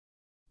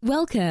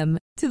Welcome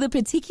to the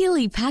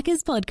Particularly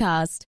Packers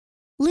podcast.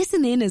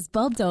 Listen in as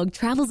BobDawg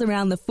travels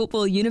around the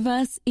football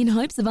universe in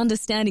hopes of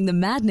understanding the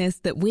madness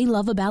that we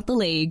love about the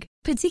league,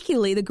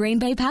 particularly the Green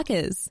Bay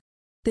Packers.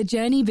 The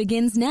journey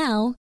begins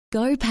now.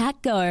 Go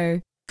Pack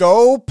Go.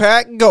 Go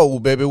Pack Go,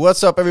 baby.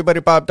 What's up, everybody?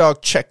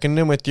 BobDawg checking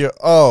in with you.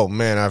 Oh,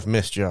 man, I've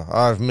missed you.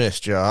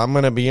 I'm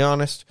going to be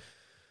honest.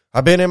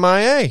 I've been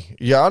MIA.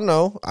 Yeah, I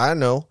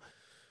know.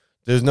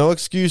 There's no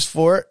excuse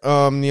for it.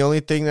 The only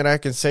thing that I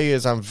can say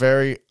is I'm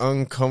very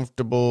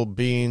uncomfortable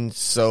being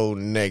so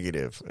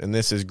negative. And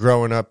this is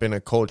growing up in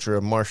a culture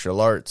of martial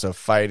arts, of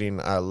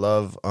fighting. I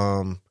love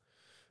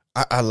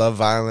I love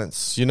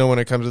violence. You know, when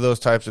it comes to those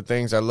types of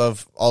things, I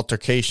love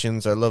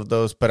altercations. I love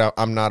those, but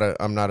I'm not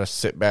a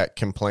sit back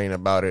complain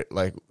about it.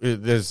 Like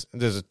it's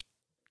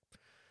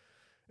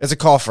a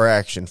call for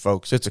action,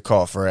 folks. It's a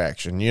call for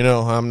action. You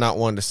know, I'm not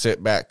one to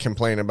sit back,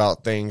 complain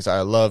about things.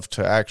 I love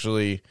to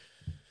actually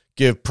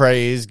give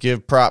praise,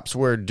 give props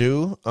where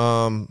due.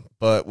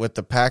 But with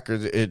the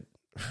Packers,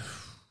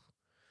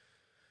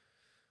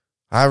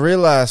 I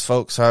realized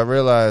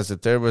that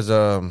there was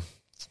a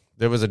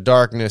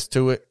darkness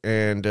to it,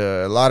 and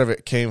a lot of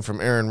it came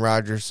from Aaron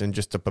Rodgers and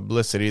just the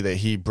publicity that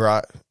he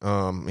brought.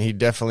 He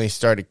definitely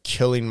started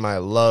killing my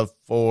love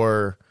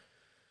for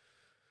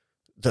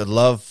what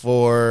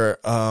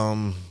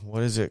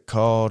is it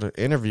called?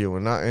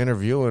 Not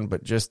interviewing,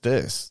 but just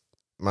this.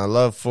 My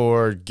love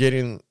for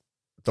getting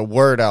the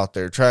word out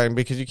there,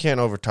 because you can't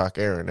overtalk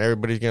Aaron.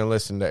 Everybody's going to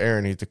listen to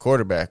Aaron. He's the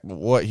quarterback. But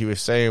what he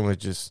was saying was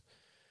just,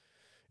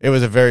 it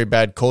was a very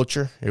bad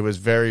culture. It was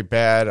very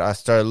bad.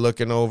 I've been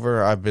looking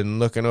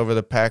over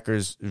the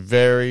Packers,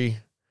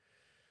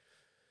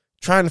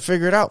 trying to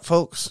figure it out,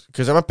 folks,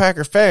 because I'm a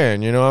Packer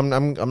fan. You know,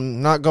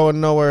 I'm not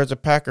going nowhere as a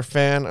Packer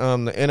fan.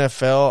 The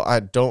NFL, I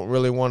don't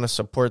really want to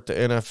support the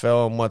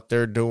NFL and what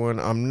they're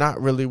doing. I'm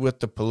not really with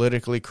the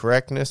politically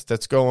correctness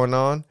that's going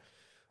on.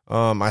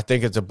 I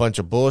think it's a bunch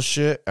of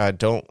bullshit.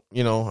 Call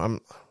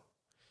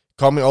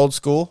me old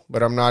school,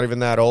 but I'm not even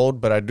that old,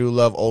 but I do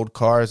love old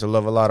cars. I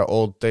love a lot of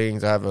old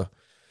things. I have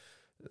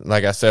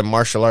like I said,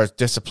 martial arts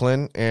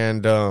discipline,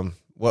 and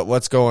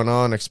what's going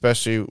on,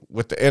 especially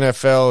with the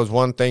NFL, is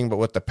one thing, but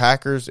with the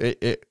Packers,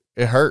 it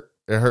hurt.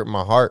 It hurt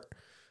my heart,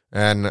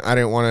 and I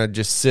didn't want to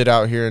just sit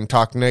out here and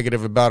talk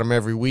negative about them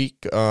every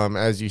week.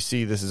 As you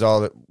see, this is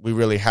all that we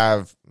really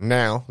have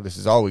now. This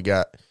is all we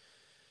got.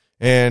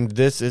 And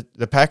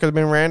the Packers have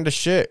been ran to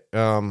shit.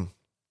 The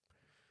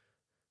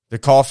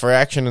call for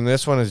action in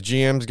this one is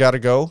GM's got to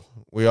go.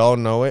 We all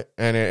know it.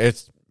 And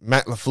it's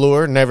Matt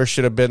LaFleur never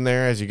should have been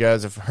there, as you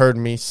guys have heard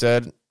me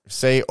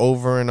say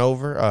over and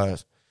over.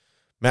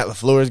 Matt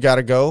LaFleur's got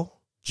to go.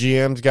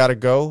 GM's got to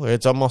go.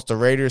 It's almost a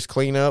Raiders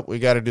cleanup. We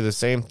got to do the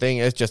same thing.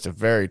 It's just a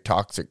very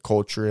toxic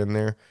culture in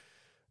there.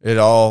 It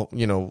all,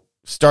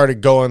 started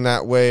going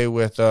that way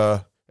with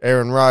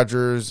Aaron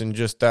Rodgers and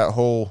just that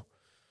whole...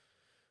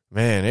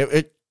 Man,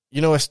 it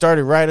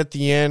started right at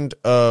the end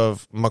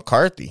of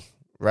McCarthy,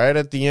 right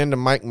at the end of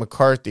Mike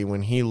McCarthy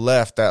when he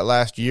left that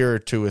last year or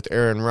two with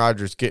Aaron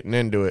Rodgers getting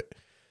into it.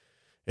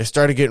 It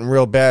started getting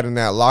real bad in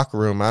that locker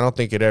room. I don't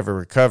think it ever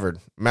recovered.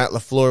 Matt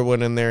LaFleur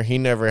went in there. He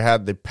never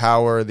had the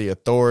power, the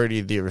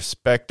authority, the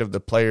respect of the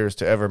players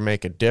to ever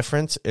make a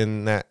difference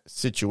in that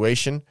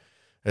situation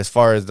as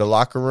far as the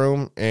locker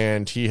room,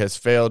 and he has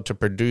failed to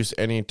produce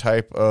any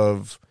type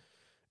of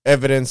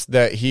evidence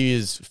that he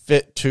is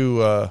fit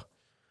to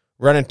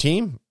run a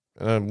team.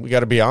 We got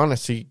to be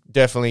honest. He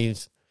definitely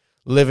is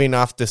living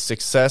off the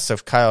success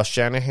of Kyle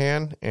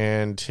Shanahan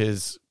and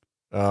his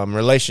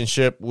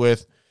relationship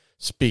with,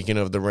 speaking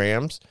of the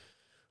Rams,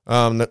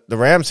 the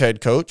Rams head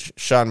coach,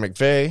 Sean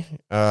McVay,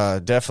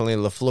 definitely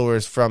LaFleur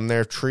is from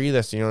their tree.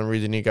 That's the only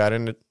reason he got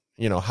into,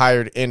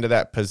 hired into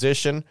that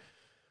position.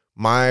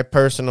 My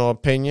personal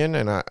opinion,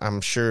 and I'm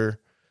sure,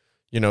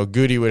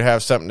 Goody would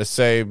have something to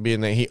say,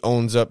 being that he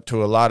owns up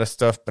to a lot of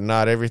stuff, but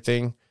not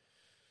everything.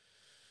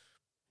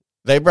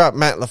 They brought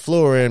Matt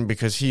LaFleur in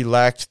because he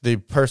lacked the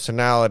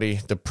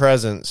personality, the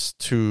presence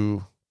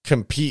to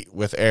compete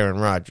with Aaron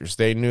Rodgers.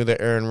 They knew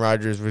that Aaron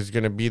Rodgers was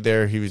going to be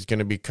there. He was going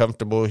to be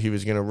comfortable. He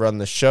was going to run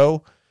the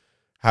show.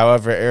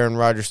 However, Aaron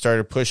Rodgers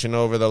started pushing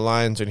over the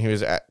lines, and he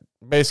was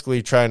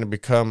basically trying to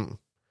become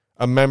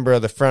a member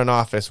of the front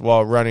office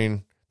while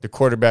running the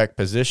quarterback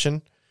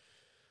position.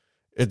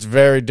 It's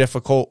very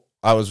difficult.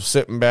 I was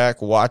sitting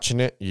back watching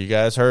it. You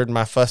guys heard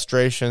my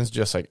frustrations,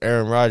 just like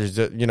Aaron Rodgers,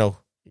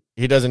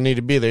 he doesn't need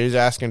to be there. He's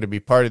asking to be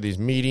part of these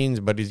meetings,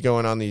 but he's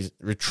going on these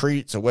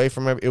retreats away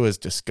from it. It was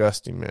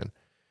disgusting, man.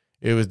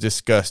 It was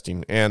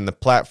disgusting. And the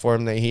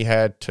platform that he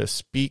had to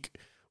speak,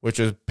 which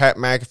was Pat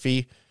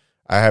McAfee,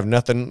 I have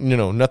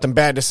nothing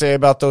bad to say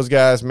about those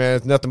guys, man.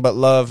 It's nothing but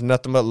love,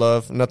 nothing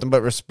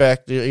but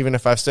respect. Even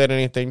if I've said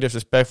anything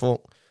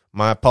disrespectful,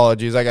 my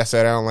apologies. Like I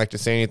said, I don't like to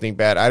say anything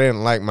bad. I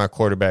didn't like my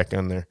quarterback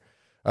on there.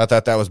 I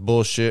thought that was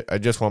bullshit. I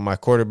just want my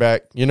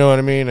quarterback. You know what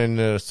I mean? And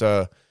it's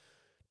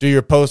do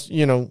your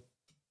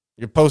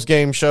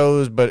post-game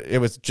shows, but it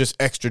was just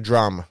extra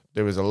drama.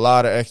 There was a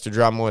lot of extra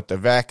drama with the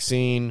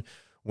vaccine,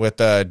 with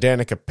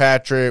Danica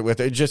Patrick, with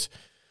it just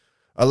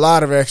a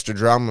lot of extra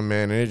drama,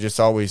 man, and it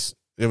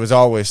was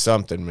always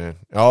something, man.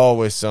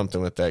 Always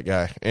something with that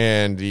guy.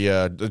 And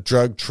the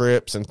drug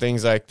trips and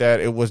things like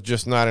that, it was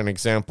just not an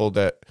example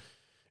that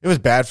it was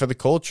bad for the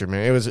culture,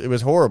 man. It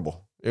was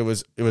horrible. It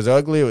was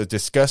ugly. It was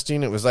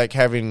disgusting. It was like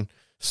having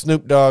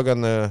Snoop Dogg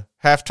on the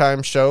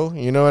halftime show.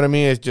 You know what I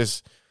mean? It's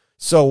just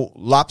so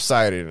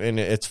lopsided, and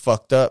it's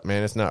fucked up,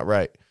 man. It's not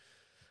right.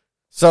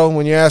 So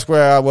when you ask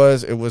where I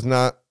was, it was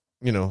not,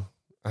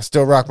 I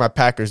still rock my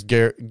Packers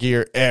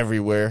gear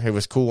everywhere. It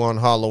was cool on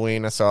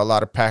Halloween. I saw a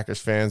lot of Packers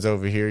fans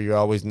over here. You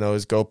always know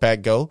it's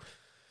GoPackGo.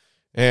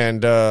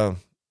 And,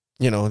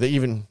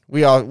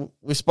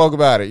 we spoke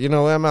about it.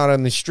 I'm out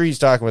on the streets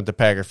talking with the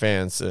Packer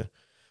fans.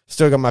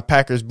 Still got my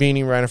Packers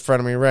beanie right in front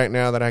of me right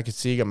now that I can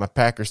see. Got my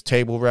Packers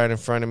table right in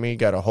front of me.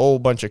 Got a whole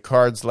bunch of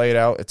cards laid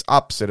out. It's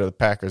opposite of the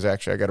Packers,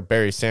 actually. I got a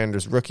Barry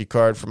Sanders rookie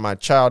card from my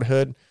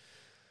childhood.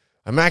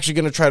 I'm actually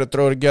going to try to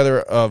throw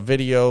together a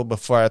video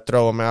before I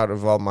throw them out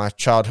of all my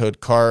childhood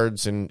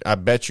cards. And I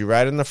bet you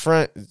right in the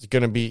front, it's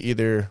going to be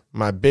either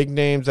my big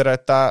names that I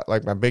thought,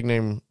 like my big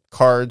name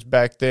cards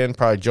back then,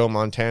 probably Joe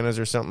Montana's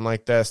or something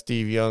like that,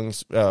 Steve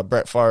Young's,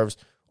 Brett Favre's,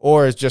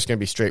 or it's just going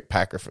to be straight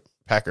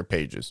Packer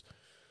pages.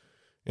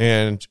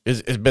 And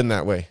it's been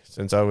that way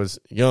since I was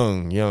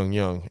young.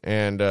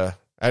 And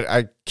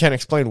I can't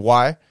explain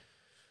why.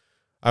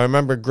 I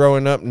remember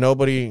growing up,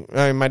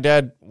 my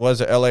dad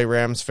was a LA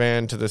Rams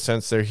fan to the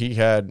sense that he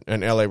had an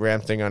LA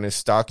Ram thing on his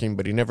stocking,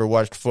 but he never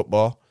watched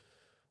football.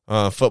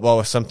 Football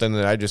was something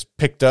that I just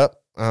picked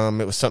up.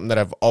 It was something that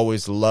I've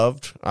always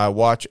loved. I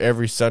watch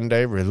every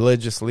Sunday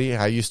religiously.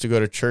 I used to go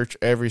to church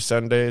every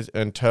Sunday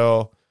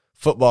until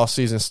football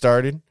season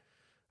started.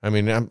 I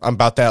mean, I'm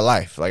about that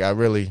life. Like, I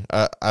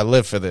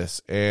live for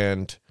this,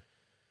 and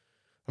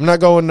I'm not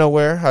going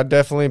nowhere. I've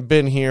definitely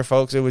been here,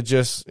 folks. It was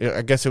just,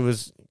 I guess it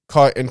was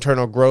caught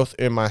internal growth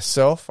in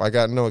myself. I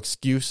got no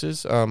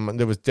excuses.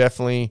 There was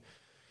definitely,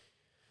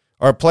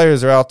 our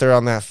players are out there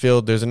on that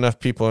field. There's enough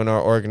people in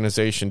our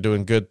organization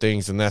doing good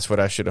things, and that's what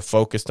I should have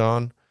focused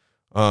on.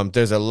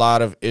 There's a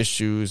lot of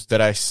issues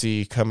that I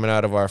see coming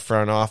out of our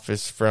front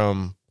office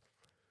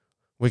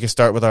we can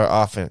start with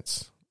our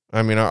offense.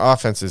 I mean, our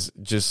offense is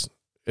just,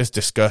 it's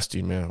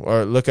disgusting, man.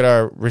 Or look at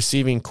our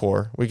receiving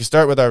core. We can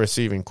start with our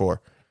receiving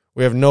core.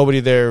 We have nobody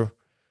there,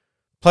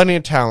 plenty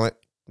of talent.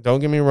 Don't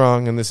get me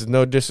wrong, and this is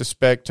no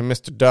disrespect to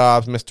Mr.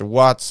 Dobbs, Mr.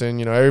 Watson,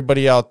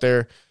 everybody out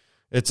there.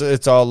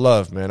 It's all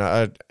love, man.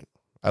 I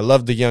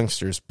love the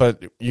youngsters,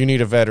 but you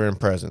need a veteran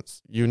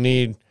presence. You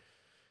need,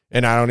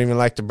 and I don't even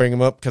like to bring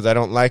them up because I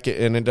don't like it,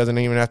 and it doesn't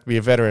even have to be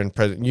a veteran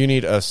presence. You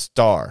need a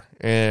star,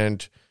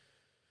 and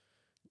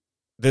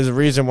there's a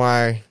reason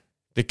why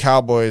the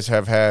Cowboys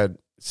have had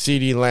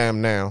CeeDee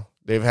Lamb now.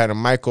 They've had a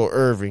Michael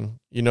Irving.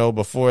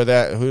 Before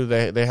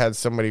that, they had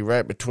somebody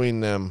right between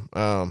them.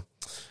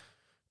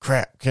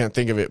 Can't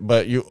think of it.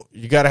 But you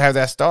got to have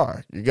that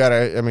star.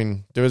 There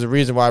was a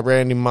reason why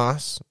Randy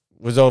Moss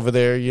was over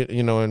there,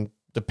 in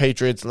the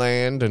Patriots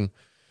land, and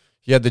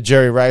you had the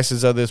Jerry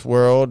Rices of this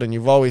world, and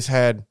you've always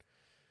had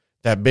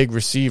that big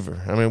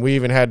receiver. I mean, we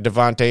even had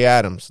Devontae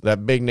Adams,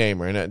 that big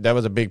namer, and that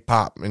was a big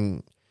pop,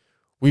 and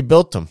we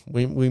built him.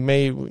 We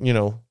made,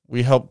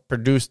 we helped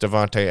produce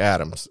Devontae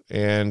Adams,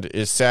 and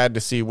it's sad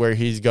to see where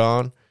he's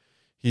gone.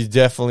 He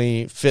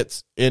definitely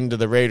fits into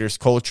the Raiders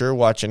culture,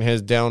 watching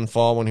his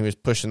downfall when he was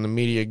pushing the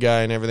media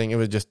guy and everything. It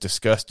was just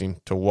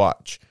disgusting to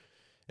watch.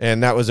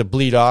 And that was a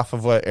bleed off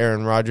of what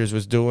Aaron Rodgers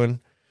was doing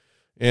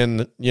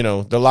in,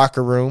 the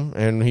locker room,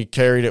 and he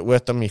carried it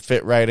with him. He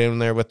fit right in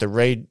there with the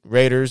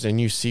Raiders,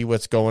 and you see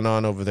what's going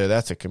on over there.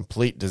 That's a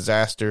complete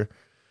disaster.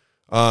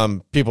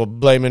 People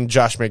blaming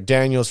Josh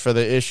McDaniels for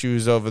the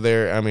issues over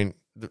there. I mean,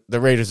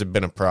 the Raiders have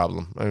been a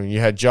problem. I mean, you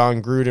had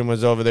John Gruden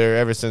was over there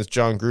ever since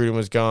John Gruden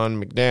was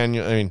gone.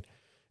 McDaniel, I mean,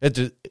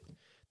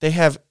 they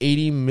have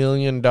 $80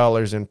 million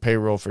in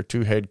payroll for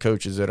two head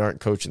coaches that aren't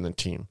coaching the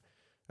team.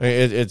 I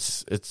mean,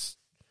 it's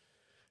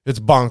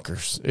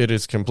bonkers. It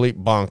is complete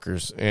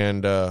bonkers.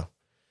 And, our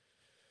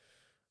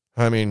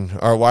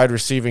wide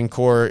receiving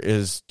core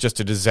is just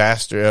a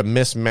disaster, a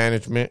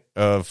mismanagement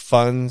of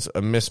funds,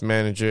 a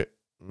mismanagement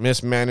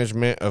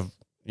of,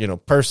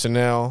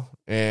 personnel,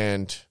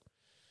 and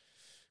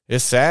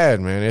it's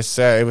sad, man. It's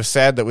sad. It was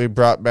sad that we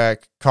brought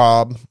back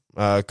Cobb.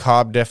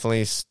 Cobb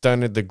definitely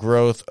stunted the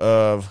growth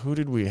of, who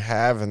did we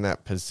have in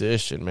that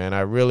position, man?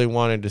 I really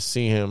wanted to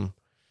see him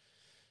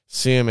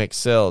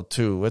excel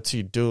too. What's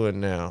he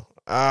doing now?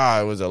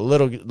 It was a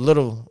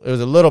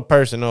little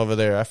person over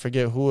there. I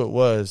forget who it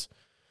was.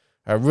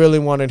 I really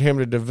wanted him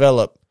to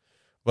develop.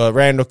 But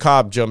Randall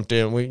Cobb jumped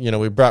in.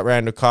 We brought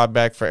Randall Cobb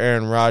back for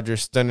Aaron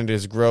Rodgers, stunted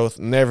his growth.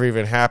 Never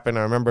even happened.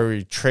 I remember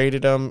we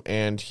traded him,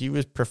 and he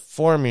was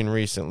performing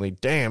recently.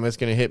 Damn, it's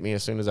going to hit me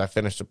as soon as I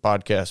finish the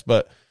podcast.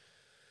 But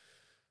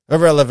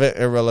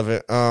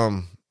irrelevant.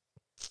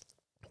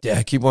 Yeah,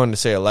 I keep wanting to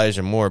say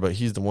Elijah Moore, but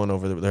he's the one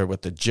over there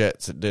with the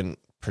Jets that didn't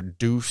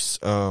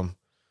produce. Man,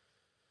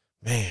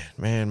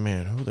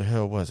 who the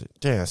hell was it?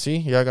 Damn, see?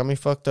 Y'all got me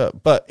fucked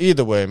up. But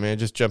either way, man,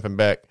 just jumping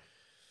back.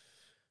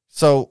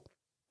 So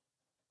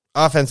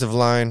offensive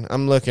line,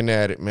 I'm looking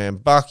at it, man.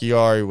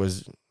 Bakhtiari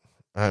was,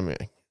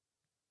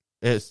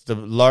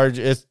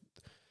 it's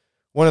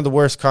one of the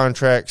worst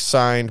contracts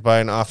signed by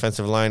an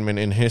offensive lineman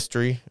in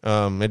history.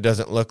 It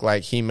doesn't look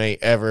like he may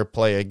ever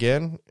play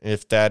again.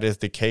 If that is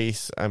the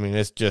case,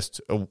 it's just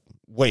a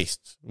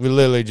waste. We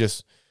literally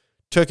just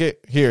took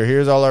it.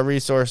 Here's all our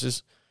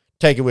resources.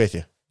 Take it with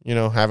you.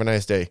 Have a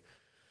nice day.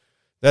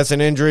 That's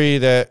an injury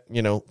that,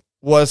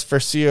 was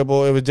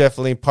foreseeable. It was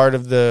definitely part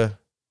of the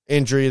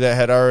injury that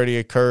had already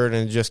occurred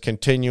and just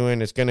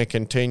continuing. It's going to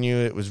continue.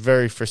 It was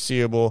very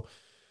foreseeable.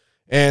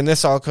 And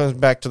this all comes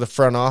back to the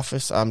front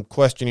office. I'm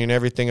questioning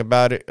everything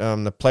about it.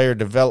 The player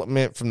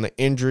development from the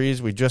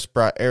injuries. We just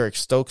brought Eric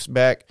Stokes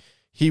back.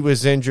 He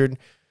was injured.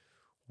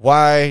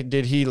 Why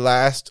did he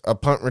last a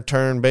punt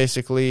return,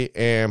 basically,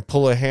 and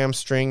pull a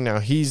hamstring? Now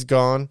he's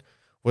gone.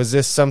 Was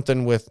this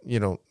something with,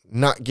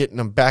 not getting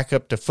him back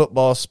up to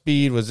football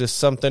speed? Was this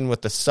something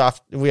with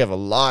we have a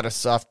lot of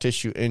soft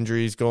tissue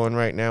injuries going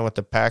right now with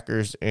the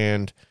Packers,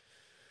 and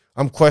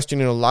I'm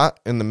questioning a lot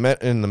in the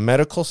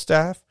medical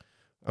staff.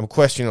 I'm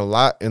questioning a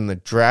lot in the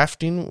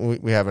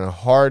drafting. We're having a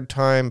hard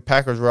time.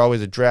 Packers were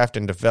always a draft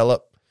and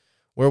develop.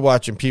 We're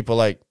watching people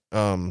like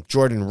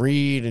Jordan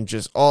Reed and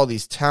just all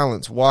these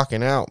talents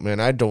walking out, man.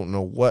 I don't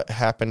know what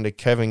happened to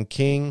Kevin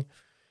King.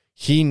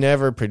 He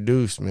never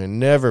produced, man.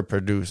 Never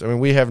produced.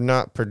 We have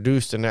not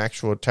produced an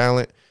actual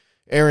talent.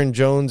 Aaron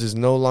Jones is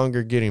no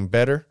longer getting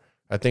better.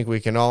 I think we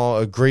can all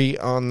agree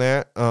on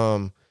that.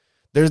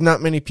 There's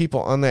not many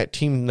people on that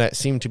team that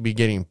seem to be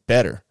getting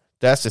better.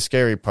 That's the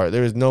scary part.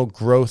 There is no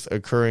growth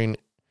occurring.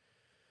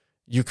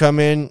 You come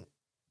in,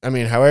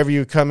 however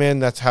you come in,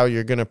 that's how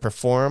you're going to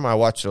perform. I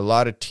watched a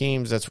lot of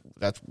teams. That's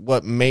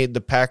what made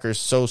the Packers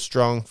so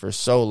strong for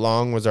so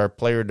long, was our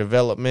player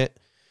development.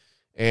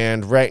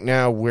 And right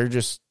now we're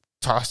just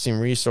tossing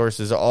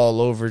resources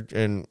all over,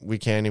 and we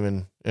can't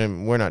even,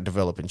 and we're not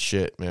developing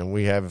shit, man.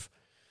 We have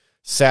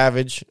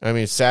Savage.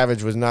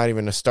 Savage was not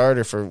even a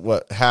starter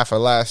for half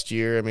of last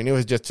year.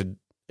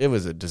 It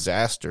was a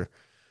disaster.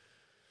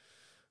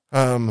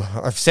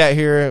 I've sat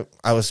here,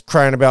 I was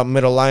crying about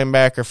middle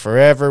linebacker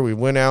forever. We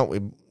went out, we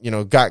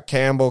got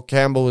Campbell.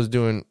 Campbell was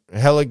doing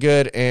hella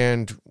good,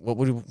 and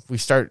we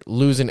start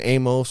losing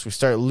Amos. We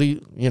start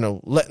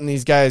letting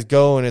these guys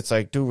go, and it's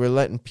like, dude, we're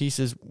letting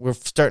pieces. We're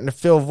starting to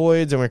fill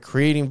voids, and we're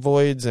creating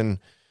voids, and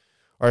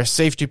our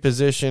safety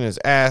position is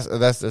ass.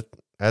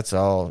 That's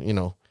all.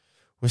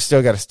 We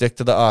still got to stick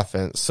to the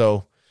offense.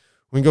 So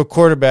we can go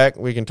quarterback.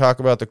 We can talk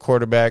about the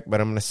quarterback,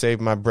 but I'm going to save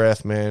my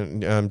breath,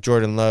 man.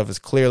 Jordan Love is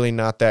clearly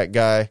not that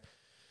guy.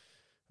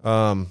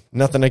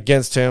 Nothing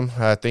against him.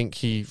 I think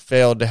he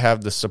failed to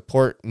have the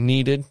support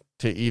needed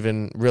to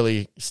even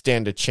really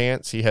stand a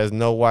chance. He has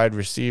no wide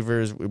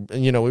receivers.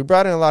 We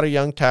brought in a lot of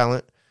young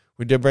talent.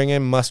 We did bring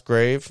in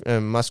Musgrave,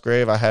 and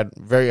Musgrave, I had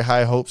very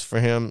high hopes for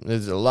him.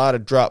 There's a lot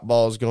of drop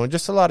balls going,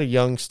 just a lot of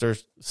youngster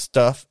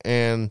stuff,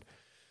 and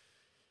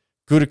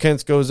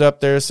Gutekunst goes up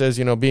there, says,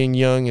 being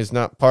young is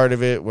not part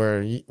of it.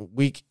 We're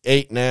week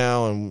 8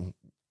 now, and,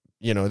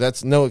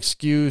 that's no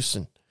excuse.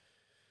 And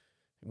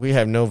we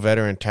have no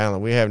veteran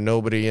talent. We have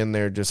nobody in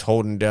there just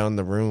holding down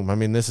the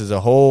room. This is a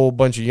whole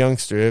bunch of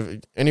youngsters.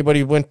 If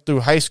anybody went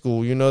through high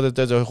school, you know that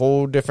there's a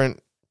whole different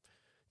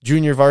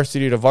junior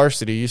varsity to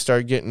varsity. You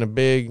start getting a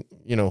big,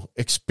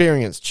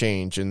 experience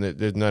change, and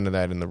there's none of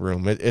that in the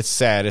room. It's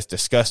sad. It's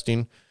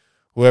disgusting.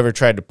 Whoever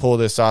tried to pull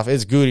this off,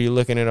 it's Goody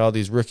looking at all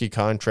these rookie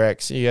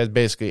contracts. He has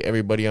basically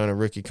everybody on a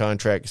rookie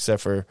contract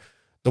except for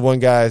the one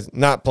guy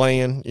not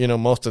playing,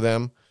 most of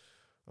them.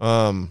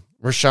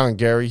 Rashawn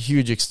Gary,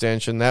 huge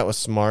extension. That was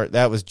smart.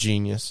 That was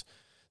genius.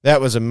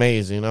 That was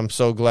amazing. I'm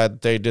so glad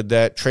that they did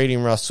that.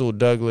 Trading Rasul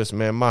Douglas,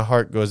 man, my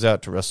heart goes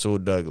out to Rasul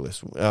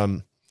Douglas.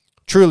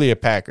 Truly a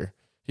Packer.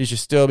 He should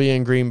still be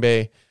in Green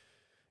Bay.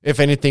 If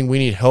anything, we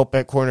need help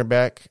at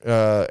cornerback.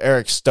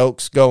 Eric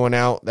Stokes going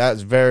out.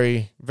 That's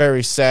very,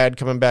 very sad,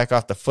 coming back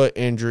off the foot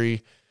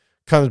injury.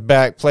 Comes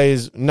back,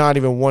 plays not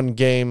even one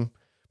game.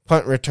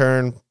 Punt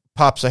return,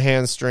 pops a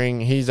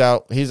hamstring. He's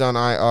out. He's on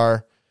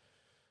IR.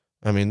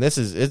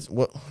 It's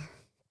what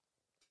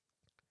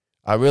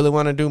I really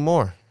want to do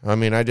more.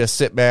 I just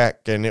sit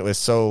back, and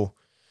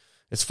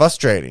it's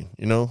frustrating.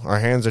 Our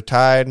hands are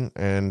tied,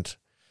 and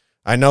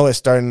I know it's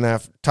starting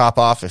that top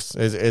office.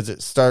 Is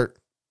it start?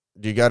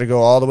 You got to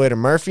go all the way to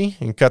Murphy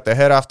and cut the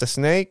head off the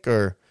snake?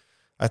 Or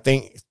I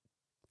think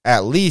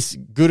at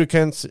least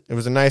Gutekunst, it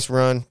was a nice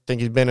run. I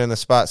think he's been in the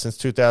spot since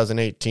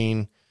 2018.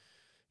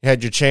 You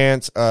had your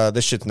chance.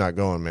 This shit's not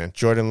going, man.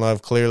 Jordan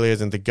Love clearly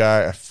isn't the guy.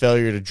 A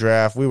failure to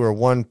draft. We were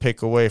one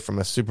pick away from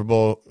a Super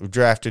Bowl. We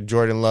drafted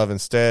Jordan Love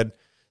instead.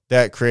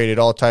 That created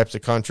all types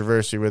of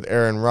controversy with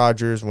Aaron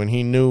Rodgers when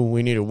he knew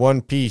we needed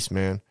one piece,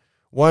 man.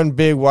 One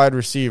big wide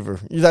receiver.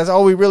 That's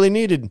all we really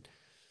needed.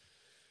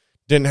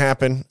 Didn't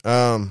happen.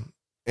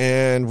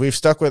 And we've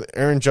stuck with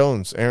Aaron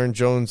Jones. I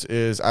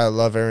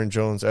love Aaron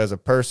Jones as a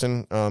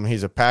person.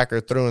 He's a Packer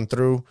through and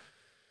through.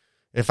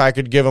 If I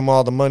could give him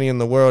all the money in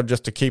the world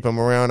just to keep him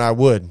around, I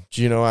would.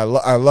 I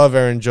love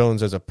Aaron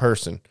Jones as a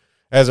person.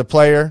 as a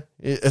player,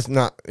 he's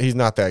not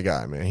that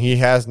guy, man. He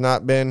has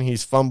not been.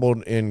 He's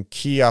fumbled in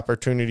key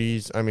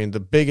opportunities. I mean, the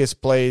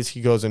biggest plays,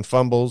 he goes and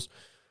fumbles.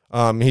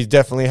 He's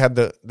definitely had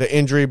the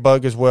injury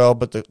bug as well,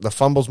 but the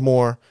fumbles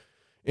more.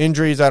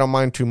 Injuries, I don't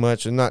mind too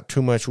much. There's not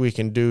too much we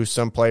can do.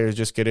 Some players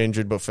just get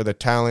injured, but for the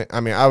talent,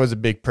 I mean, I was a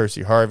big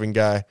Percy Harvin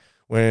guy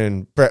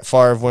when Brett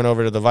Favre went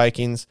over to the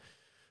Vikings.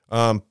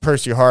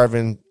 Percy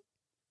Harvin,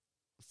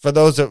 for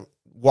those that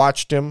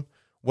watched him,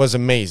 was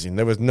amazing.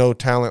 There was no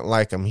talent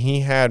like him.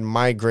 He had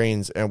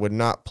migraines and would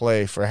not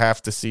play for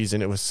half the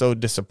season. It was so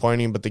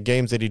disappointing, but the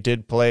games that he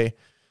did play,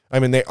 I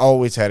mean, they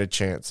always had a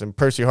chance. And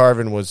Percy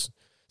Harvin was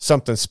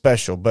something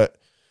special, but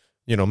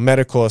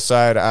medical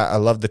aside, I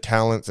love the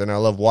talents and I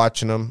love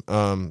watching them.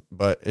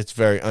 But it's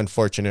very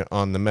unfortunate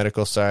on the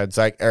medical side. It's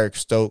like Eric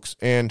Stokes.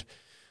 And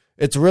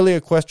it's really a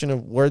question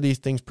of were these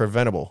things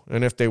preventable?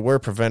 And if they were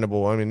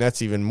preventable, I mean,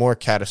 that's even more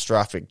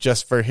catastrophic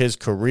just for his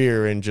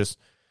career and just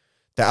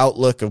the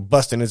outlook of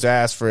busting his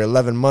ass for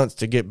 11 months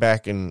to get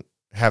back and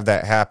have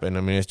that happen.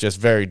 I mean, it's just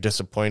very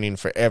disappointing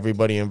for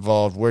everybody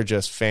involved. We're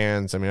just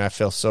fans. I mean, I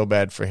feel so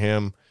bad for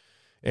him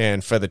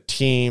and for the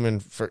team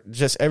and for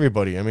just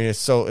everybody. I mean, it's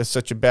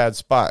such a bad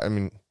spot. I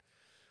mean,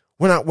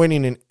 we're not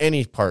winning in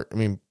any part. I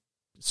mean,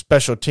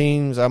 special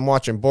teams, I'm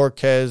watching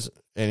Borquez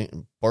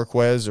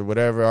or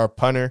whatever, our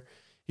punter.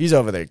 He's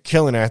over there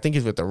killing it. I think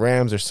he's with the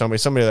Rams or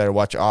somebody that I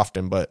watch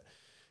often, but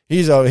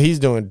he's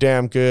doing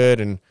damn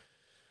good. And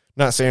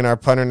not saying our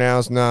punter now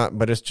is not,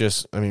 but it's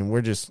just, I mean,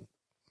 we're just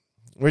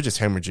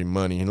hemorrhaging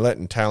money and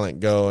letting talent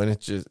go. And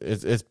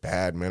it's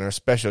bad, man. Our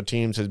special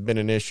teams has been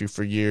an issue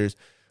for years.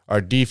 Our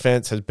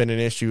defense has been an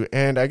issue,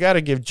 and I got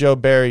to give Joe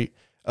Barry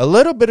a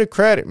little bit of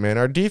credit, man.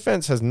 Our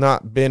defense has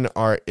not been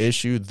our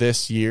issue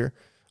this year.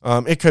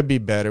 It could be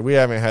better. We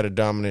haven't had a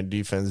dominant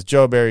defense.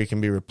 Joe Barry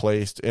can be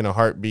replaced in a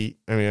heartbeat.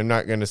 I mean, I'm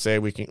not going to say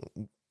we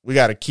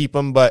got to keep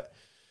him, but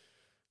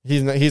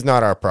he's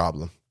not our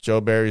problem. Joe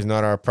Barry's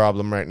not our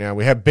problem right now.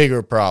 We have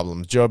bigger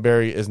problems. Joe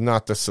Barry is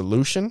not the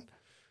solution,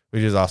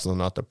 which is also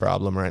not the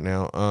problem right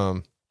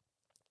now.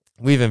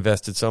 We've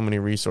invested so many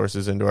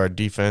resources into our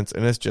defense,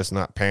 and it's just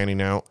not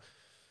panning out.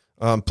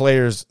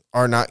 Players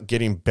are not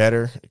getting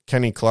better.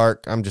 Kenny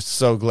Clark, I'm just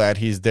so glad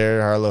he's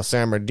there. Our little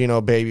San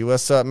Bernardino baby.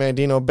 What's up, man?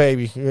 Dino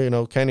baby.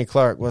 Kenny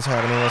Clark, what's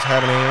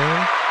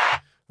happening?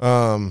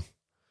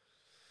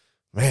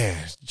 Man,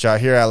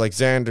 Jair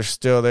Alexander's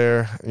still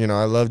there.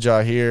 I love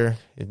Jair.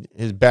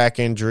 His back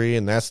injury,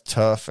 and that's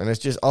tough. And it's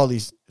just all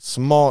these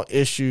small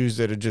issues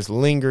that are just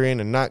lingering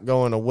and not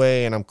going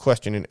away, and I'm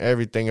questioning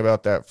everything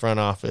about that front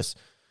office.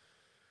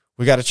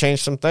 We got to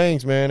change some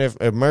things, man.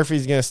 If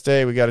Murphy's going to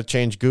stay, we got to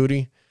change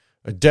Goody.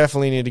 I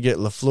definitely need to get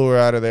LaFleur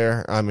out of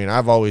there. I mean,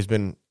 I've always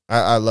been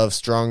I love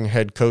strong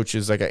head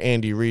coaches like an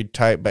Andy Reid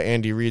type, but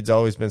Andy Reid's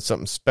always been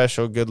something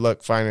special. Good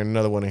luck finding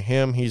another one of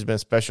him. He's been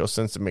special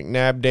since the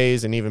McNabb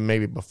days and even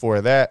maybe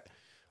before that.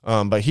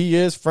 But he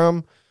is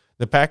from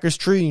the Packers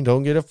tree.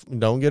 Don't get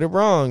it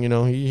wrong.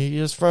 He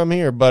is from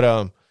here.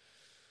 But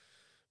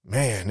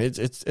man,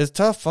 it's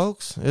tough,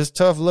 folks. It's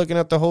tough looking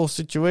at the whole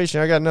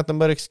situation. I got nothing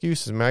but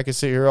excuses, man. I could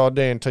sit here all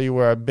day and tell you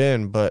where I've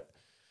been, but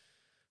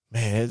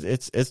man,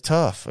 it's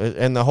tough.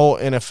 And the whole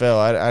NFL,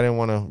 I didn't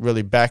want to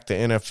really back the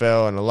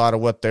NFL and a lot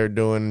of what they're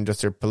doing,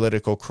 just their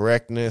political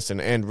correctness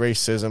and end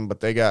racism.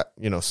 But they got,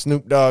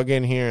 Snoop Dogg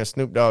in here, and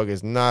Snoop Dogg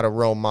is not a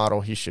role model.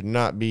 He should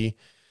not be.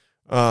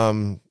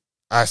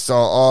 I saw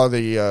all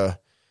the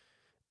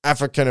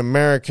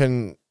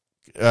African-American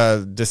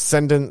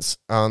descendants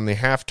on the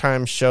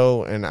halftime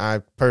show, and I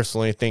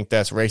personally think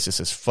that's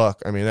racist as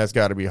fuck. I mean, that's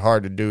got to be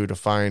hard to do, to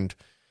find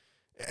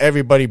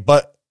everybody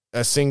but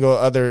a single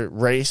other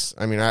race.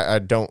 I mean, I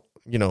don't,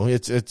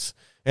 it's,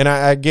 and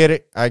I get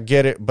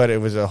it, but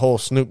it was a whole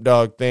Snoop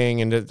Dogg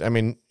thing. And I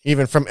mean,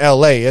 even from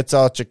LA, it's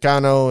all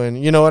Chicano,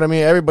 and you know what I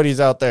mean?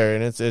 Everybody's out there,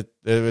 and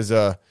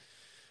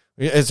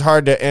it's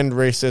hard to end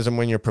racism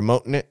when you're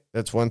promoting it.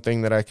 That's one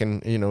thing that I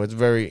can, it's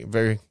very,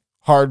 very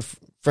hard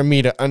for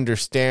me to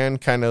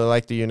understand, kind of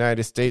like the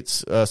United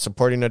States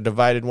supporting a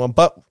divided one.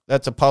 But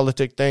that's a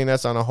politic thing.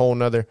 That's on a whole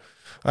nother,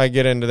 I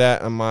get into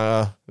that on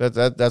my,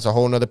 that's a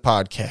whole nother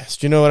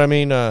podcast. You know what I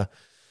mean?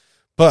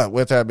 But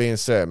with that being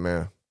said,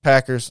 man,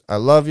 Packers, I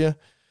love you.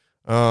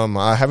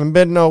 I haven't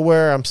been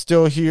nowhere. I'm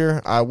still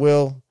here. I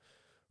will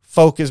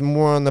focus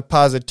more on the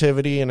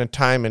positivity in a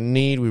time of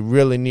need. We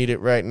really need it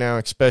right now,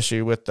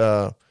 especially with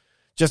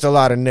just a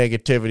lot of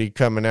negativity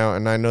coming out.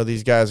 And I know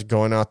these guys are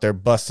going out there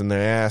busting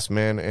their ass,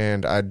 man.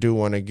 And I do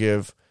want to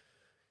give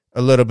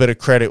a little bit of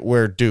credit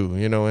where due,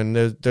 and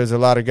there's a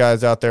lot of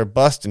guys out there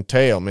busting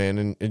tail,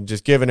 man, and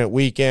just giving it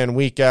week in,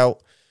 week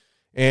out.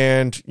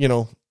 And,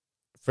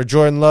 for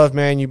Jordan Love,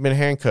 man, you've been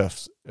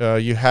handcuffed.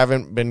 You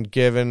haven't been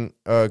given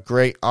a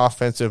great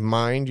offensive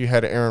mind. You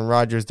had Aaron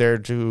Rodgers there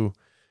to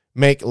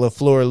make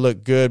LaFleur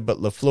look good, but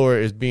LaFleur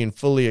is being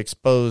fully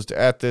exposed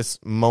at this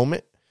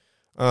moment.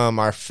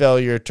 Our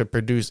failure to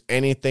produce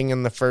anything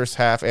in the first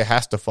half, it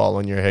has to fall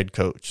on your head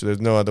coach. There's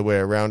no other way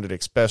around it,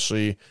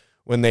 especially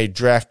when they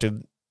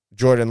drafted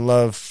Jordan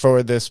Love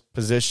for this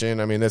position.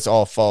 I mean, this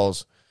all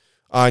falls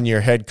on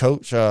your head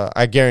coach.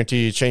 I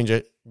guarantee you change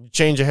it.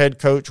 change a head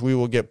coach, we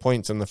will get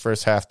points in the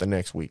first half the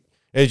next week.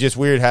 It's just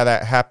weird how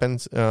that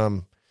happens.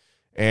 And,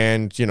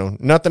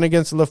 nothing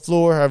against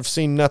LaFleur. I've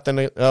seen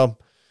nothing.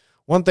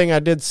 One thing I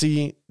did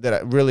see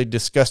that really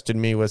disgusted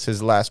me was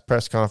his last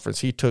press conference.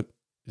 He took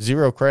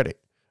zero credit.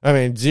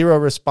 Zero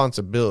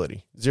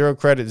responsibility. Zero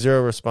credit,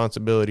 zero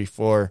responsibility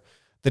for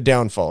the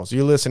downfalls.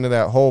 You listen to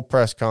that whole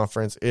press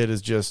conference, it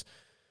is just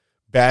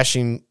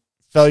bashing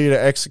failure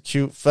to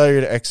execute,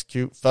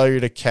 failure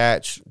to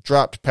catch,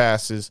 dropped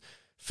passes,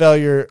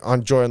 failure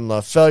on Jordan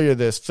Love, failure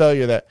this,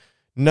 failure that.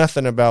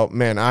 Nothing about,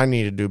 man, I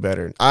need to do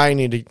better. I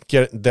need to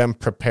get them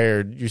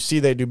prepared. You see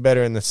they do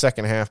better in the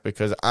second half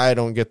because I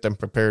don't get them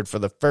prepared for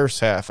the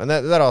first half. And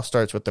that all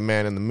starts with the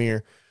man in the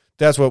mirror.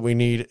 That's what we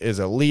need is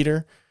a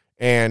leader.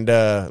 And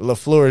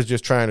LaFleur is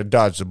just trying to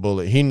dodge the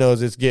bullet. He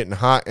knows it's getting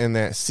hot in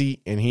that seat,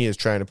 and he is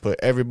trying to put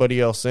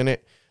everybody else in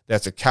it.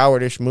 That's a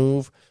cowardice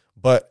move,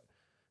 but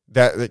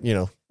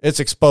it's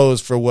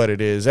exposed for what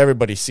it is.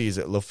 Everybody sees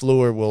it.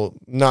 LaFleur will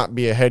not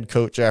be a head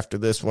coach after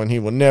this one. He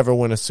will never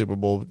win a Super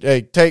Bowl.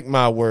 Hey, take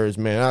my words,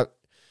 man.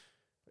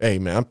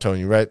 I'm telling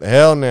you right the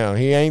hell now.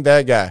 He ain't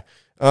that guy.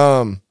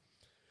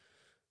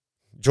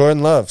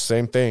 Jordan Love,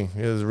 same thing.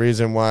 There's a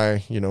reason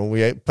why,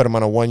 we put him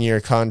on a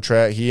 1-year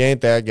contract. He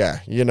ain't that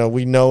guy.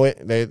 We know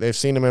it. They've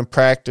seen him in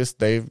practice.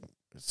 They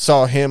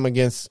saw him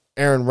against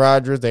Aaron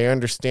Rodgers. They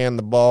understand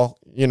the ball,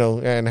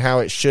 and how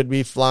it should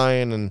be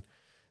flying, and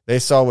they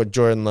saw what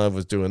Jordan Love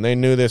was doing. They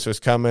knew this was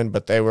coming,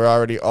 but they were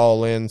already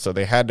all in, so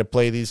they had to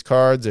play these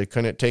cards. They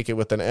couldn't take it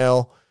with an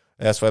L.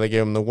 That's why they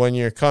gave him the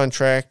 1-year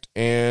contract,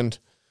 and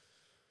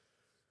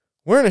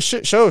we're in a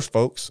shit show,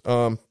 folks.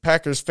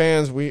 Packers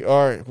fans,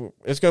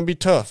 it's going to be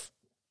tough.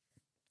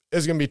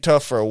 It's going to be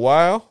tough for a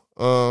while.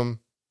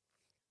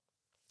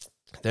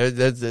 There's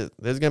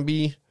going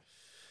to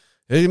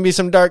be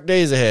some dark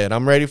days ahead.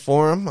 I'm ready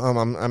for them.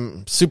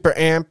 I'm super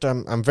amped.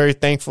 I'm very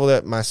thankful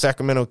that my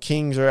Sacramento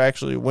Kings are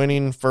actually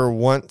winning for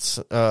once.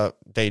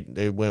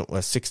 They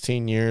went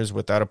 16 years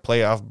without a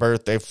playoff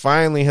berth. They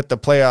finally hit the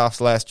playoffs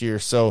last year.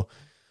 So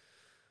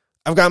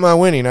I've got my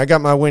winning. I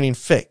got my winning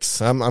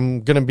fix.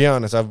 I'm gonna be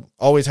honest. I've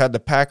always had the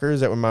Packers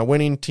that were my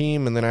winning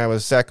team, and then I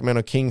was a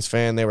Sacramento Kings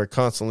fan. They were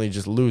constantly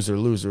just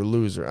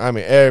loser.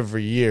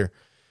 Every year,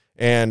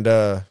 and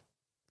the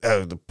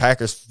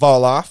Packers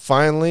fall off,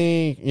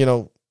 finally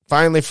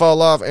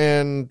fall off,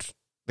 and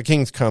the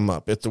Kings come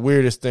up. It's the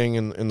weirdest thing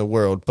in the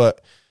world.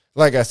 But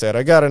like I said,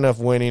 I got enough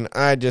winning.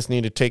 I just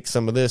need to take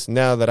some of this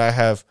now that I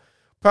have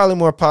probably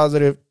more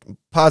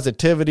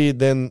positivity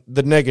than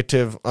the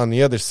negative on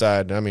the other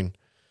side.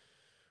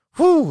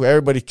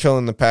 Everybody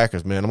killing the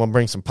Packers, man. I'm going to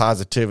bring some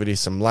positivity,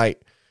 some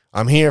light.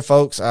 I'm here,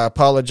 folks. I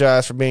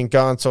apologize for being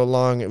gone so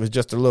long. It was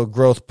just a little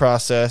growth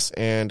process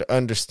and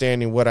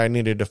understanding what I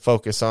needed to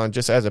focus on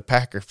just as a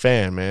Packer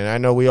fan, man. I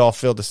know we all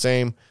feel the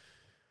same.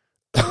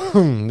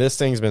 This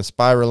thing's been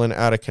spiraling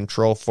out of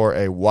control for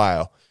a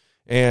while.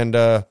 And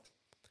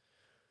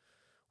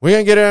we're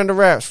going to get it under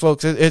wraps,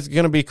 folks. It's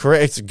going to be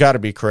correct. It's got to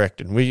be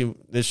corrected.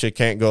 This shit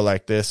can't go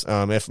like this.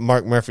 If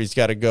Mark Murphy's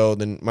got to go,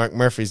 then Mark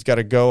Murphy's got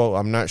to go.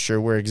 I'm not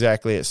sure where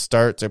exactly it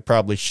starts. It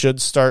probably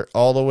should start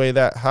all the way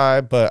that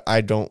high, but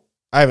I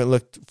haven't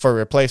looked for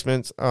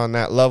replacements on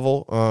that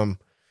level.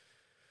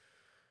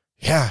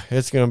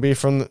 It's going to be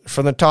from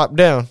the top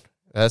down.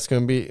 That's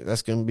going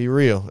to be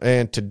real.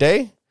 And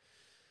today,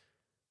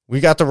 we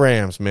got the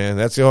Rams, man.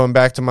 That's going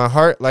back to my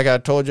heart. Like I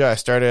told you, I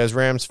started as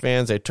Rams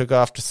fans. They took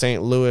off to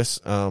St. Louis.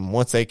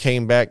 Once they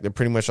came back, they're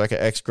pretty much like an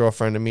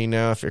ex-girlfriend to me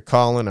now. If you're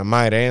calling, I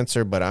might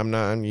answer, but I'm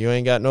not. You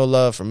ain't got no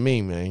love from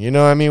me, man. You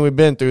know what I mean? We've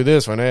been through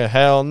this one.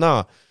 Hell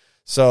no.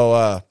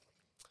 So,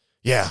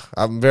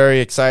 I'm very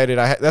excited.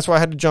 That's why I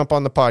had to jump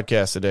on the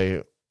podcast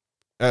today.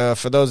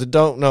 For those that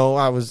don't know,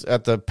 I was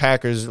at the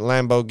Packers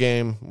Lambeau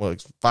game,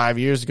 it's 5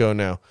 years ago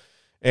now.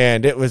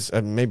 And it was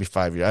maybe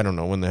 5 years. I don't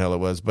know when the hell it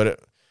was,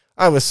 but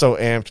I was so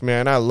amped,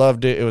 man. I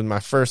loved it. It was my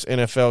first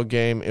NFL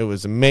game. It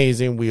was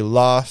amazing. We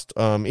lost.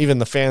 Even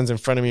the fans in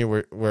front of me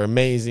were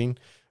amazing.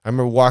 I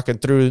remember walking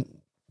through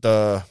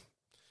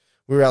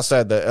we were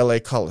outside the LA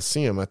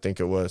Coliseum, I think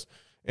it was.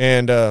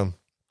 And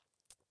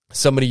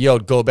somebody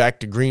yelled, "Go back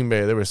to Green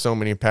Bay." There were so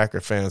many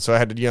Packer fans. So I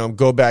had to yell,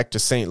 "Go back to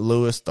St.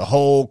 Louis." The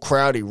whole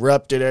crowd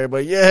erupted.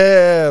 Everybody,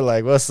 yeah,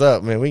 like, what's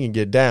up, man? We can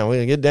get down. We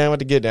can get down with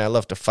the get down. I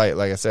love to fight,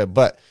 like I said,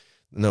 but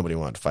nobody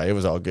wanted to fight. It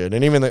was all good.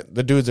 And even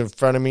the dudes in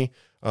front of me,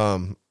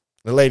 the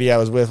lady I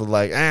was with was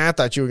like, I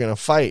thought you were going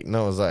to fight. And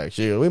I was like,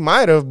 shit, we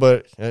might have,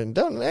 but ain't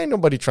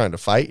nobody trying to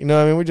fight. You know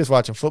what I mean? We're just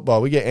watching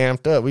football. We get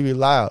amped up. We be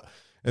loud.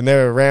 And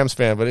they're a Rams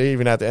fan, but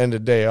even at the end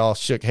of the day, all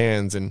shook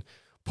hands and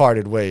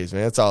parted ways,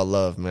 man. It's all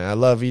love, man. I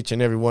love each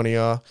and every one of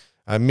y'all.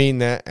 I mean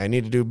that. I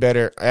need to do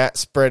better at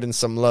spreading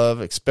some love,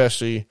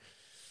 especially.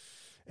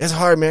 It's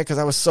hard, man, because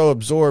I was so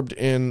absorbed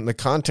in the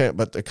content,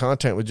 but the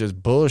content was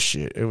just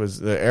bullshit. It was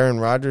the Aaron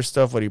Rodgers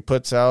stuff, what he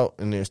puts out,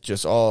 and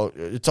it's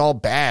all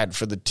bad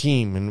for the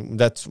team, and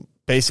that's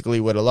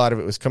basically what a lot of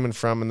it was coming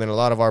from. And then a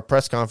lot of our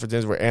press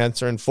conferences were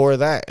answering for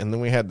that, and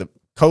then we had the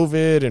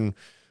COVID and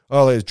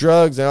all his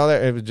drugs and all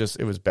that.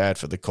 It was bad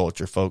for the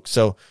culture, folks.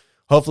 So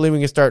hopefully we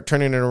can start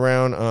turning it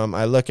around.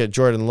 I look at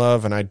Jordan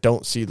Love, and I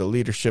don't see the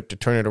leadership to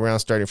turn it around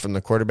starting from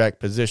the quarterback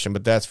position,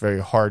 but that's very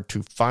hard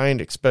to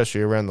find,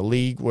 especially around the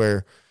league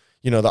where,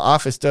 the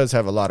office does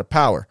have a lot of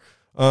power.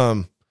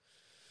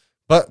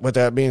 But with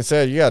that being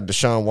said, you got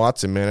Deshaun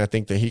Watson, man. I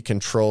think that he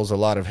controls a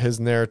lot of his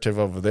narrative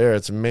over there.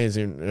 It's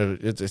amazing.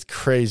 It's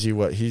crazy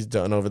what he's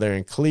done over there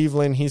in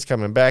Cleveland. He's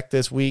coming back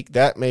this week.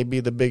 That may be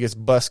the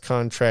biggest bust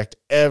contract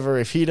ever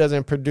if he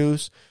doesn't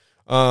produce.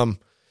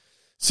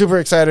 Super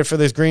excited for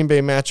this Green Bay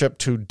matchup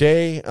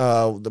today.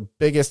 The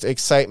biggest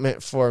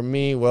excitement for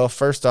me, well,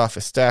 first off,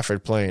 is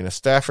Stafford playing. If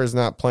Stafford's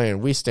not playing,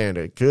 we stand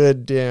a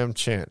good damn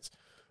chance.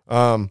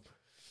 Even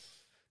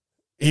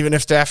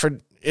if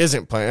Stafford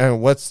isn't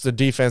playing, what's the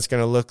defense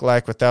going to look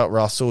like without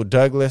Rasul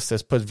Douglas?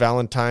 This puts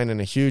Valentine in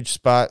a huge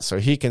spot so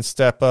he can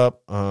step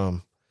up.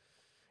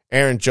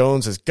 Aaron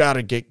Jones has got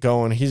to get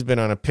going. He's been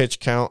on a pitch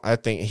count. I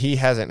think he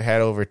hasn't had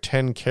over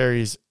 10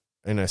 carries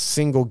in a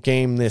single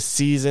game this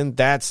season.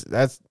 That's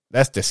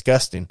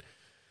disgusting.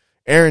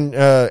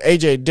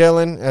 AJ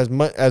Dillon,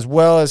 as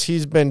well as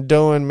he's been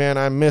doing, man,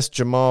 I miss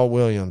Jamal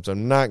Williams.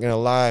 I'm not going to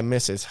lie. I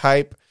miss his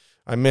hype.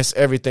 I miss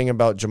everything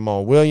about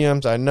Jamal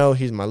Williams. I know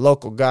he's my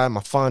local guy,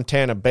 my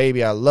Fontana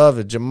baby. I love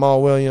the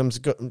Jamal Williams.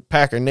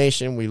 Packer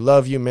Nation, we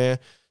love you, man.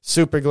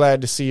 Super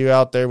glad to see you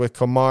out there with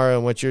Kamara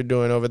and what you're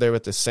doing over there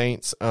with the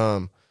Saints.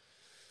 Man,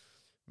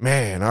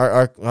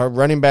 our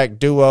running back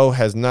duo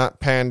has not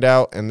panned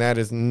out, and that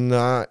is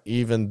not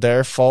even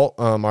their fault.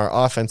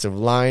 Our offensive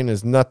line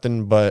is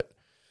nothing but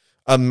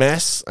a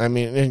mess. I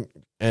mean,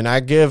 and I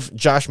give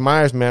Josh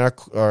Myers, man,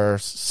 our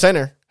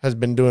center, has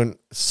been doing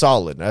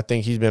solid. I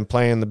think he's been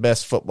playing the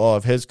best football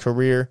of his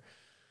career,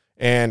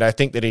 and I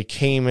think that he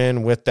came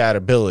in with that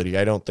ability.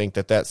 I don't think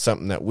that that's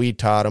something that we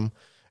taught him.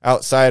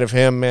 Outside of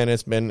him, man,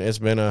 it's been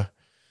a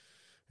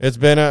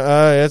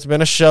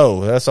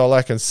show. That's all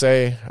I can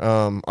say.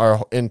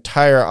 Our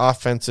entire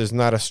offense is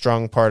not a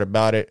strong part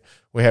about it.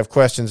 We have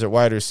questions at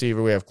wide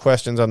receiver. We have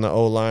questions on the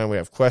O-line. We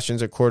have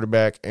questions at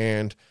quarterback,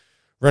 and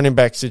running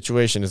back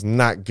situation is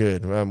not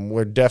good.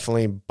 We're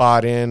definitely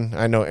bought in.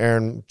 I know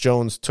Aaron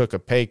Jones took a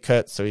pay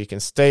cut so he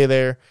can stay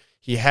there.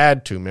 He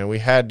had to, man. We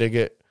had to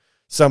get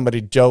somebody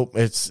dope.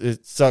 It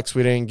sucks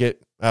we didn't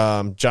get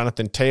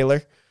Jonathan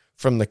Taylor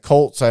from the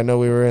Colts. I know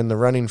we were in the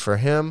running for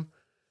him,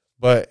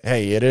 but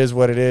hey, it is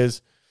what it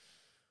is.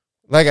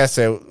 Like I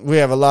said, we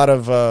have a lot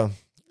of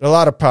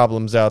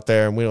problems out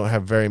there, and we don't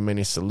have very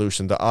many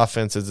solutions. The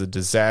offense is a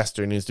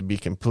disaster. It needs to be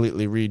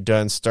completely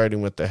redone,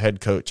 starting with the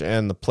head coach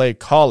and the play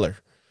caller.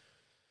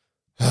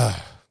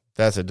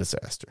 That's a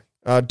disaster.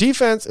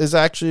 Defense has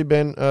actually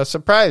been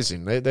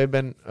surprising. They've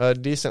been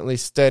decently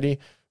steady.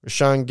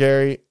 Rashawn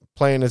Gary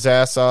playing his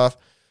ass off.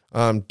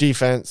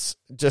 Defense,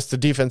 just the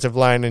defensive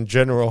line in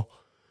general,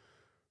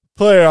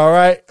 play all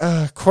right.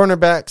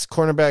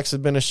 Cornerbacks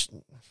have been a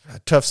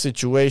tough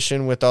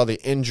situation with all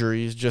the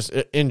injuries, just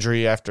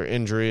injury after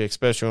injury,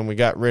 especially when we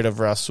got rid of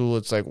Rasul.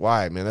 It's like,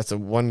 why, man? That's the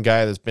one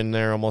guy that's been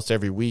there almost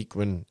every week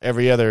when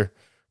every other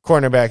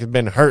cornerback has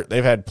been hurt.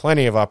 They've had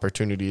plenty of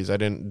opportunities. I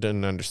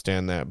didn't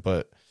understand that,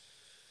 but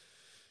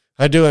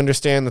I do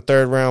understand the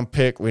third-round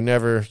pick. We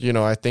never,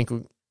 I think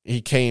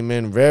he came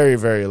in very,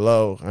 very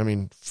low. I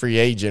mean, free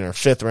agent or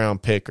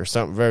fifth-round pick or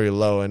something very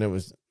low, and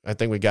I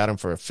think we got him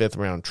for a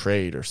fifth-round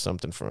trade or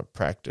something from a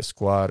practice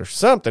squad or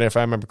something, if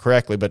I remember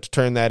correctly. But to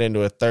turn that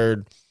into a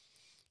third,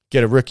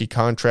 get a rookie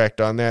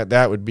contract on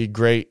that would be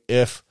great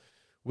if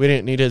we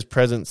didn't need his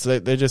presence.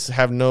 They just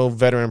have no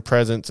veteran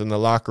presence in the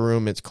locker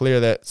room. It's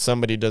clear that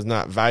somebody does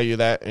not value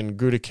that in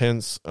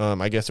Gutekunst.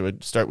 I guess it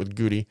would start with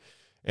Goody.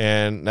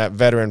 And that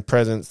veteran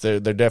presence, they're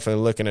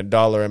definitely looking at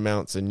dollar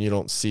amounts, and you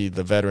don't see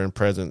the veteran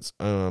presence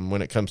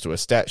when it comes to a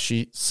stat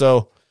sheet.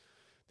 So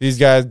these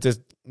guys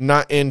just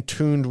not in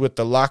tuned with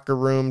the locker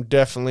room,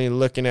 definitely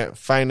looking at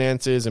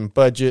finances and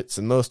budgets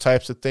and those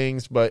types of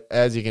things. But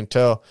as you can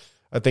tell,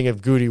 I think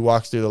if Goody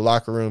walks through the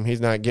locker room,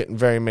 he's not getting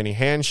very many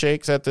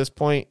handshakes at this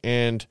point,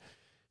 and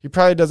he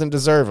probably doesn't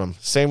deserve them.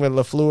 Same with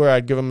LaFleur.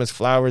 I'd give him his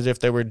flowers if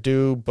they were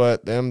due,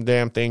 but them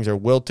damn things are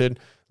wilted,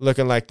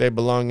 looking like they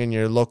belong in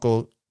your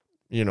local,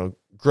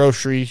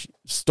 grocery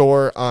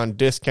store on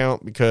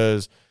discount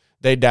because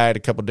they died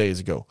a couple days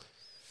ago.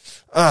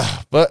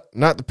 But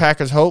not the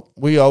Packers' hope.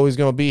 We always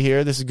going to be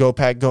here. This is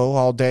GoPackGo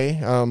all day.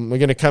 We're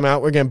going to come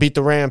out. We're going to beat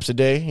the Rams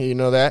today. You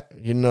know that.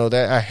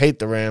 I hate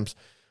the Rams.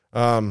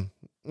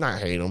 Not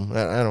hate them.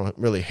 I don't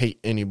really hate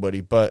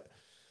anybody, but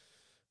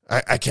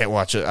I can't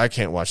watch it. I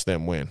can't watch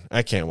them win.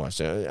 I can't watch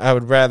that. I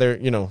would rather,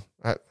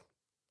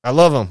 I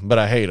love them, but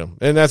I hate them.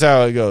 And that's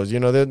how it goes.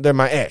 They're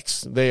my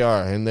ex. They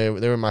are. And they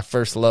were my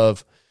first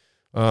love.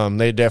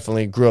 They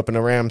definitely grew up in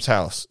a Rams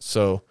house.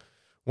 So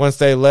once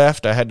they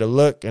left, I had to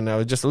look, and I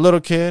was just a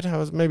little kid. I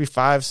was maybe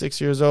 5-6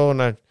 years old, and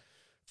my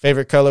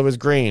favorite color was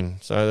green.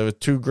 So there were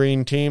two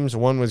green teams.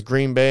 One was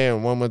Green Bay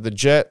and one was the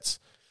Jets.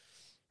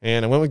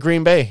 And I went with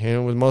Green Bay, and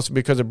it was mostly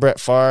because of Brett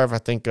Favre. I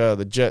think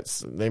the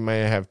Jets, they may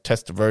have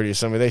Testaverde or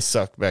something. They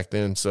sucked back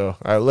then. So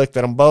I looked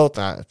at them both.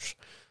 I'm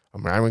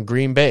riding with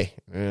Green Bay.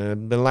 And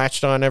I've been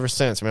latched on ever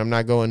since. I'm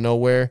not going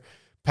nowhere.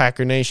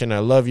 Packer Nation, I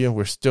love you.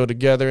 We're still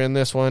together in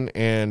this one.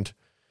 And,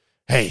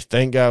 hey,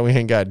 thank God we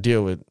ain't got to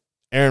deal with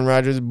Aaron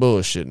Rodgers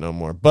bullshit no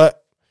more.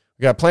 But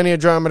we got plenty of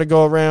drama to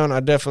go around.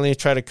 I definitely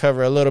try to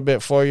cover a little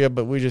bit for you,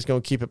 but we're just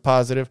going to keep it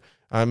positive.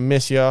 I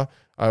miss y'all.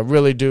 I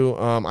really do.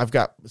 I've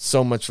got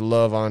so much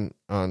love on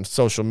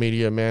social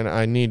media, man.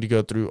 I need to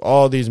go through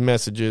all these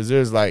messages.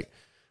 There's like,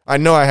 I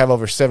know I have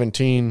over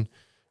 17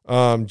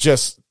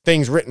 just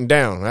things written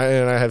down.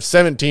 And I have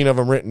 17 of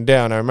them written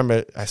down. I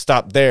remember I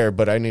stopped there,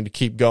 but I need to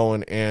keep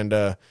going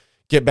and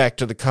get back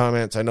to the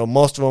comments. I know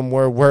most of them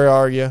were, where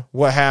are you?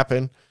 What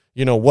happened?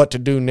 You know, what to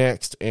do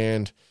next?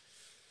 And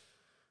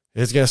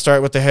it's going to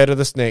start with the head of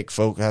the snake,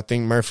 folk. I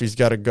think Murphy's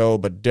got to go,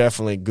 but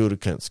definitely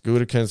Gutekunst.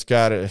 Gutekunst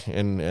got it,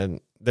 and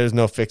there's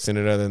no fixing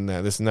it other than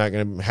that. This is not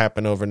going to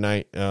happen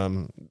overnight.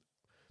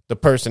 The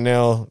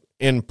personnel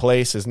in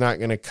place is not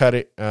going to cut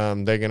it.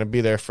 They're going to be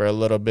there for a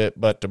little bit,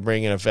 but to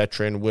bring in a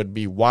veteran would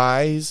be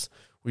wise.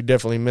 We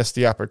definitely missed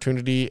the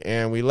opportunity,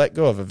 and we let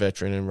go of a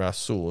veteran in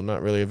Rasul.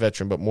 Not really a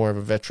veteran, but more of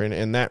a veteran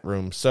in that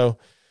room. So,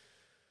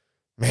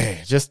 man,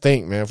 just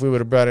think, man, if we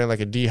would have brought in like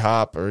a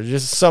D-Hop or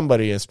just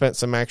somebody and spent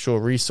some actual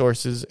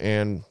resources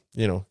and,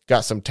 you know,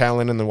 got some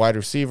talent in the wide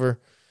receiver.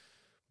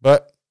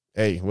 But,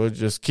 hey, we'll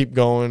just keep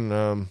going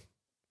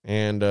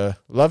and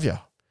love y'all.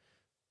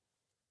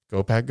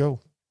 Go Pack Go.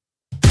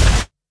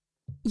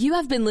 You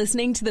have been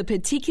listening to the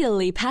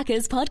Particularly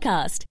Packers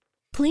podcast.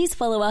 Please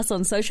follow us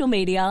on social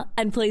media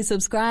and please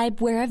subscribe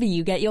wherever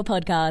you get your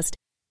podcast.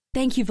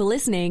 Thank you for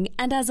listening,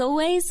 and as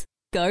always,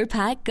 Go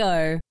Pack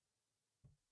Go.